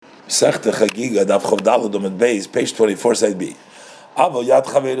Sechta Chagiga, Daf Chav Daled Amud Beis, page 24, side B. Avo Yad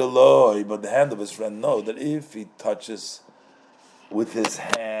Chaver Eloi, but the hand of his friend, no, that if he touches with his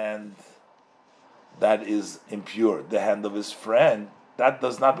hand, that is impure. The hand of his friend, that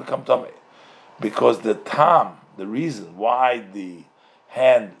does not become Tameh. Because the tam, the reason why the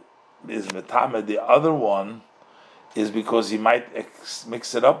hand is Metame, the other one, is because he might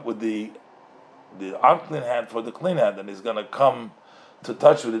mix it up with the unclean hand for the clean hand, and he's going to come to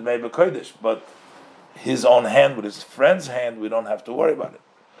touch with it, maybe Kodesh, but his own hand with his friend's hand, we don't have to worry about it.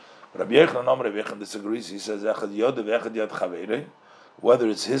 Rabbi Yochanan disagrees. He says, whether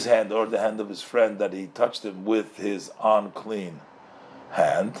it's his hand or the hand of his friend that he touched him with his unclean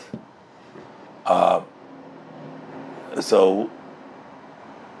hand, there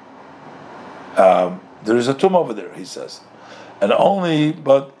is a tomb over there, he says. And only,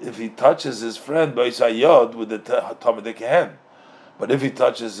 but if he touches his friend with the Talmudic hand, but if he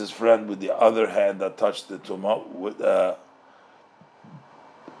touches his friend with the other hand that touched the tumah,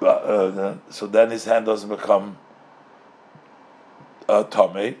 so then his hand doesn't become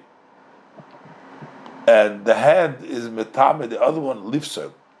tamei, and the hand is metame, the other one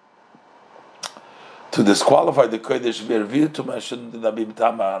lifser. To disqualify the kodesh, to mention the nabi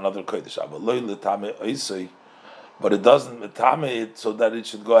metame another kodesh, but it doesn't metame it, so that it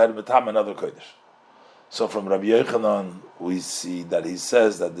should go ahead and metame another kodesh. So from Rabbi Yochanan, we see that he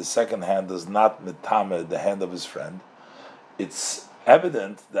says that the second hand does not metame the hand of his friend. It's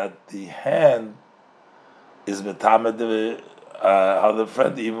evident that the hand is metame the other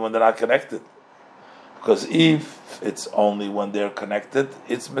friend, even when they're not connected. Because if it's only when they're connected,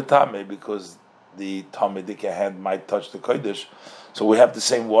 it's metame, because the Talmudic hand might touch the kodesh. So we have the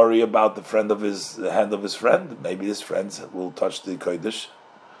same worry about the hand of his friend. Maybe his friends will touch the kodesh.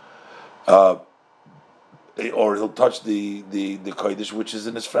 Or he'll touch the kodesh which is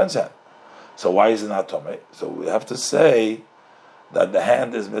in his friend's hand. So why is it not tamei? So we have to say that the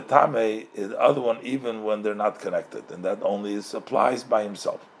hand is metamei, the other one even when they're not connected, and that only applies by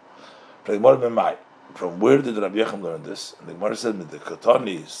himself. From where did Rabbi Yochanan learn this? And the Gemara said the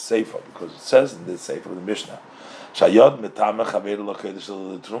Katani Sefer, because it says in the Sefer of the Mishnah, Shayod metamei chaver lo kodesh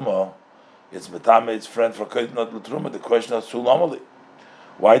l'truma. It's metamei its friend for kodesh not l'truma. The question is sulamali.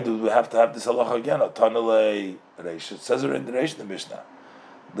 Why do we have to have this halacha again? Atanale Reish. It says it in the Reish, the Mishnah,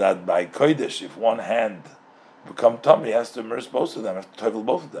 that by Kodesh, if one hand become tummy, he has to immerse both of them, have to tovel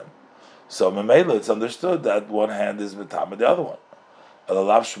both of them. So Memela, it's understood that one hand is metame the other one.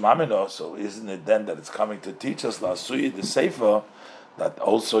 Elalav Shmamino, so isn't it then that it's coming to teach us Lasuyi the Sefer that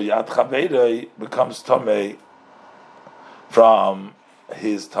also Yad Chaveirei becomes tummy from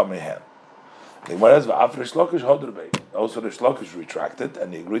his tummy hand? Also the Shlokish retracted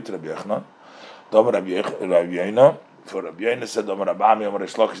and he agreed to Rabbi Yochanan. For Rabbi Yochanan said,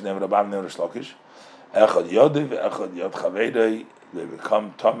 they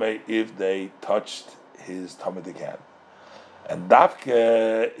become tamei if they touched his Talmudic hand. And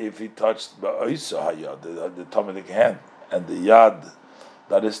Dafke, if he touched the Talmudic hand, and the Yad,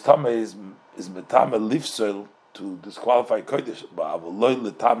 that is tamei, is metame lifsoil to disqualify Kodesh,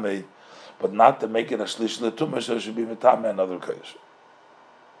 but not to make it a shlish letumah, so it should be metame another kodesh.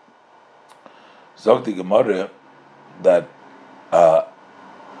 Zog the Gemara that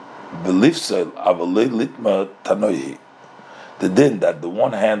b'lifsel avalei litma tanoihi, the din that the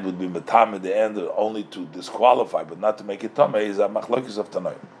one hand would be metame the end only to disqualify, but not to make it tameh, is a machlokes of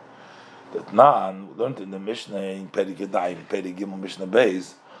tanoim. That Nan learned in the Mishnah in Perikadayim, Perigimel Mishnah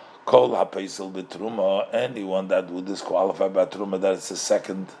Beis, kol hapeisel b'truma, anyone that would disqualify by truma, that it's a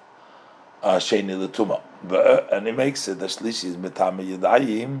second Sheni L'Tuma, and he makes it the Shlishi is Metame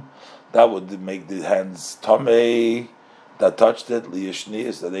Yadayim, that would make the hands Tomei that touched it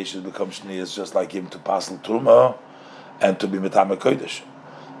Liyashnias, that they should become Shnias just like him to pass L'Tuma and to be Metame Kodesh.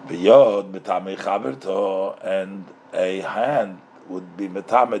 V'yod Metame Chaverto, and a hand would be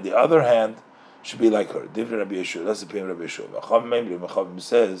Metame, the other hand should be like her. Different Rabbi Yeshua, that's the opinion of Rabbi Yeshua. V'chom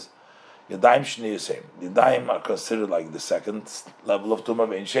says Yadayim Shni Yisayim. Yadayim are considered like the second level of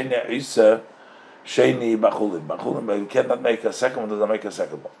Tumah. In Sheni Isa, Sheni Bachulin. Bachulin, but you cannot make a second one, doesn't make a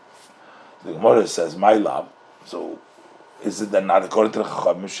second one. The Gemara says, my love. So, is it then not according to the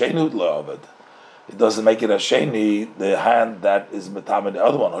Chacham? Sheni Udla Avad. It doesn't make it a Sheni, the hand that is Metame, the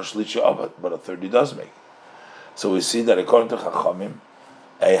other one, or Shlishi Avad, but a third he does make. So we see that according to Chachamim,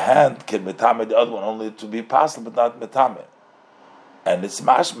 a hand can Metame the other one only to be passed, but not Metame. And it's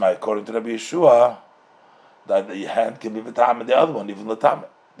mashma, according to Rabbi Yeshua, that the hand can be metame, the other one, even l'tame.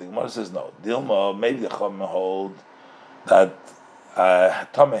 The Gemara says no. Dilma, maybe the Chachamim hold that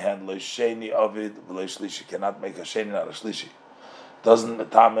tame hand, lo sheni of it, lo shlishi, cannot make a sheni, not a shlishi. doesn't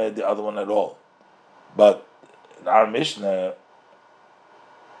metame the other one at all. But in our Mishnah,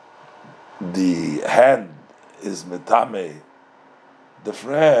 the hand is metame the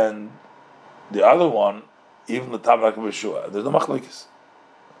friend, the other one, even the tabak of Yeshua. There's no machlokes.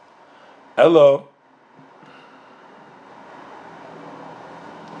 Hello.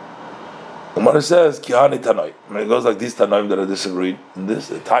 Umar says, Kihani Tanoi. It goes like these Tanoim that are disagreed. In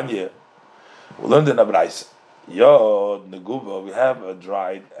this, Tanya, we learned in Abraisa. Yo, Neguba, we have a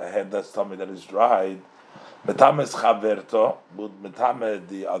head that's tummy that is dried. Metame is chaverto, but metame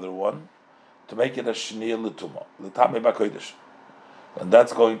the other one, to make it a shnir l'tuma. L'tame b'kodesh. And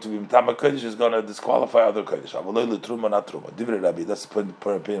that's going to be Mitama Kodesh is going to disqualify other Kodesh. Avaloi l'truma not truma. Divrei Rabbi. That's the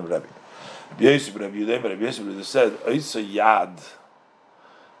opinion of Rabbi. Rabbi Yosef said, Oisa yad,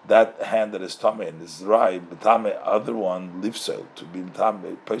 that hand that is Tameh and is dry, Mitame, other one, Livsel, to be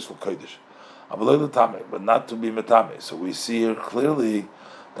Mitame, Pesel Kodesh. Avaloi l'tame, but not to be Mitame. So we see here clearly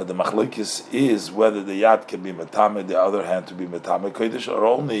that the machlokes is whether the yad can be Mitame, the other hand to be Mitame Kodesh, or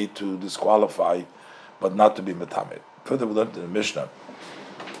only to disqualify, but not to be Mitame. Further, we learned in the Mishnah.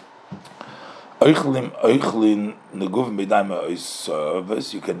 You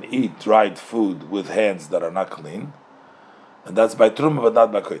can eat dried food with hands that are not clean, and that's by Truma, but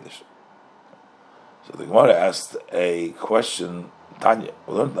not by Kodesh. So the Gemara asked a question. Tanya,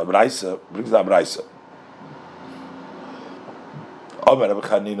 we learned the Abraisa, brings the Abraisa. Omer Rabbi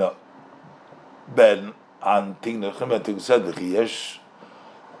Chanina ben an Tigner Chimet said that Yesh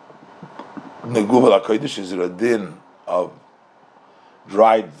Neguva LaKodesh is a din of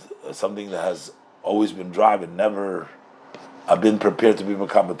dried, something that has always been dry and never been prepared to be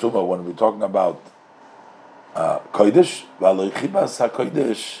makamatuma. When we're talking about kodesh,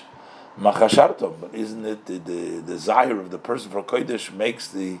 kodesh machashartom, but isn't it the desire of the person for kodesh makes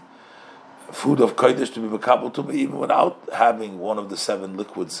the food of kodesh to be makamatuma even without having one of the 7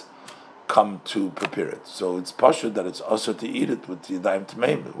 liquids come to prepare it? So it's pashut that it's also to eat it with yadayim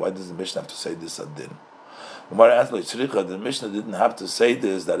tmeim. Why does the Mishnah have to say this adin? The Mishnah didn't have to say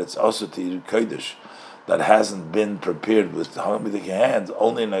this, that it's also to eat kodesh that hasn't been prepared with hamidic hands,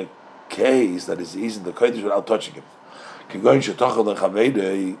 only in a case that is eating the kodesh without touching him.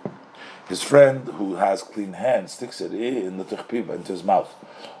 His friend who has clean hands sticks it in the tuchpiva, into his mouth.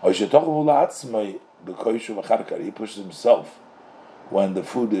 He pushes himself when the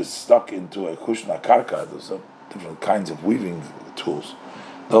food is stuck into a kushna karka. Those are different kinds of weaving tools.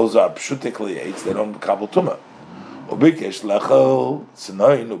 Those are pshutikli aids, they don't kabel tuma.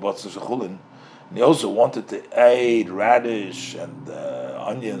 And he also wanted to aid radish and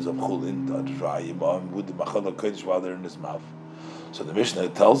onions of chulin to dry with the machala kodesh while they're in his mouth. So the Mishnah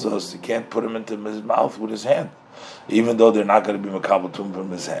tells us you can't put them into his mouth with his hand, even though they're not going to be makabel tum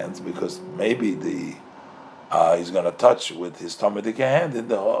from his hands, because maybe he's going to touch with his talmudic hand in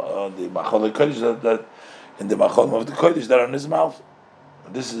the machala kodesh that in the machala of the kodesh that are in his mouth.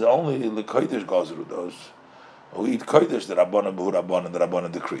 This is only the kodesh goes through those who eat kodesh, the rabbanon b'hu rabbanon, the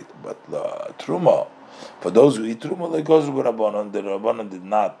rabbanon decreed. But truma, for those who eat truma, they goes through rabbanon. The rabbanon did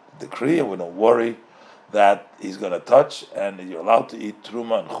not decree, and we don't worry that he's going to touch, and you're allowed to eat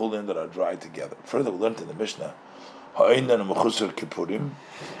truma and chulin that are dry together. Further, we learned in the Mishnah, ha'einan mechusar kippurim,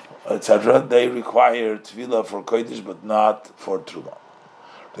 etc. They require tefillah for kodesh, but not for truma.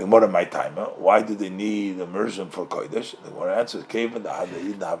 The Gemara, my time, why do they need immersion for kodesh? The Gemara answers, Kevin, they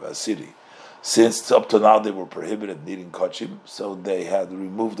didn't have a city. Since up to now they were prohibited eating kochim, so they had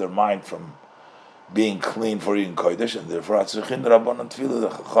removed their mind from being clean for eating kodesh, and therefore atzrichin rabbanon tefillah, the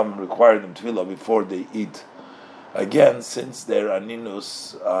chacham required them tefillah before they eat. Again, since their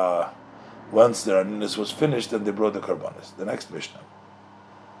aninus, once their aninus was finished, then they brought the karbanis. The next Mishnah.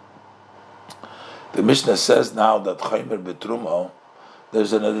 The Mishnah says now that chaymer betrumo,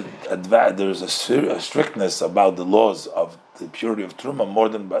 there's a strictness about the laws of the purity of truma more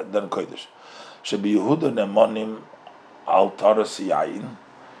than kodesh. Shebi Yehuda nemonim al taras yayin.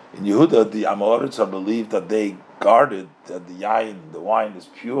 In Yehuda, the Amoritz are believed that they guarded that the yayin, the wine, is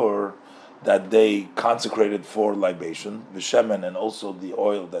pure, that they consecrated for libation, v'shemen, and also the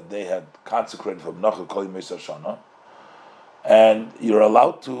oil that they had consecrated from Nachal Kol Yimei Shana. And you're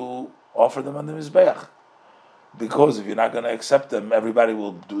allowed to offer them on the mizbeach, because if you're not going to accept them, everybody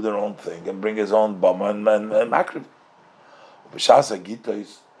will do their own thing and bring his own bama and makriv.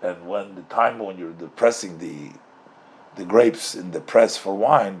 And when the time when you're pressing the grapes in the press for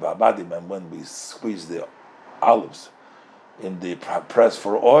wine, and when we squeeze the olives in the press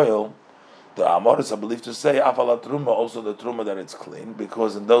for oil, the Amoritz are believed to say afalat truma, also the truma that it's clean,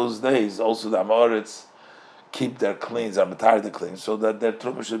 because in those days also the Amoritz keep their cleans, are matar the clean, so that their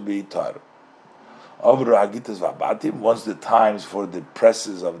truma should be tar. Once the times for the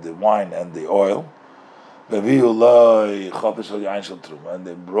presses of the wine and the oil, and they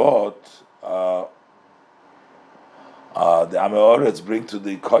brought the Amoritz bring to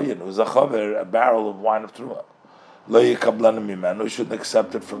the Kohen, who's a chaver, a barrel of wine of Truma. We shouldn't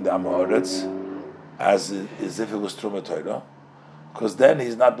accept it from the Amoritz as if it was Truma Torah, because then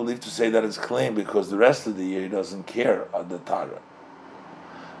he's not believed to say that it's clean, because the rest of the year he doesn't care on the Tara.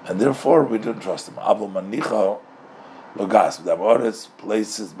 And therefore we don't trust him. Abu Manicha Logas, the Amoritz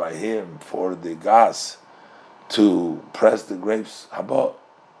places by him for the gas to press the grapes about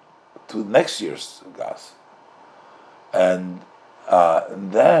to next year's gas. And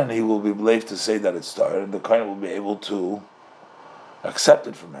then he will be believed to say that it's tar, and the Kohen will be able to accept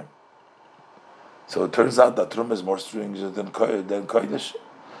it from him. So it turns out that Truma is more stringent than Kodesh.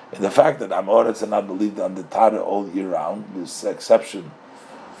 In the fact that Amoritz are not believed on the Tara all year round, with the exception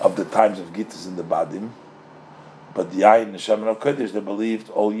of the times of Gittis in the Badim, but the Yain and Shemen of Kodesh, they're believed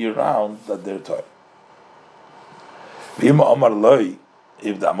all year round that they're tar. If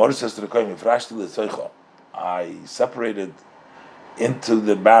the Amoritz says to the Kohen, I separated into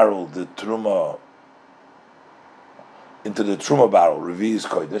the barrel the Truma, into the Truma barrel, Revi's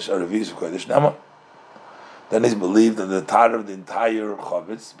Kodesh, or Revi's Kodesh, Nama. Then he's believed that the tar of the entire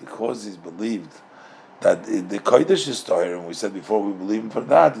Chavetz, because he's believed that the Kodesh is tar, and we said before we believe him for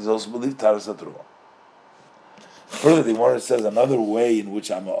that, he's also believed tar is a Truma. Further, the Gemara says another way in which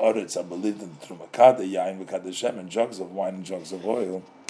Amoritz are believed in the Truma Kada, Yain, V'Kadeshem, and jugs of wine and jugs of oil,